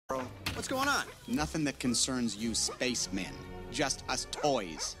What's going on? Nothing that concerns you spacemen. Just us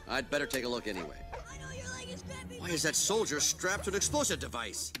toys. I'd better take a look anyway. Why is that soldier strapped to an explosive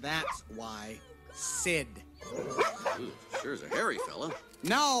device? That's why. Sid. Ooh, sure is a hairy fella.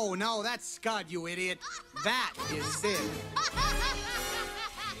 No, that's Scud, you idiot. That is Sid.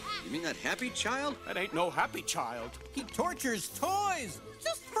 You mean that happy child? That ain't no happy child. He tortures toys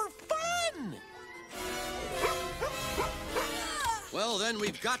just for fun. Well, then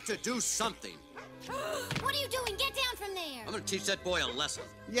we've got to do something. What are you doing? Get down from there. I'm gonna teach that boy a lesson.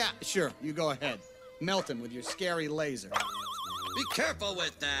 Yeah, sure. You go ahead. Melt him with your scary laser. Be careful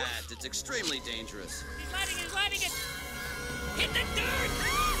with that. It's extremely dangerous. He's lighting it! Hit the dirt!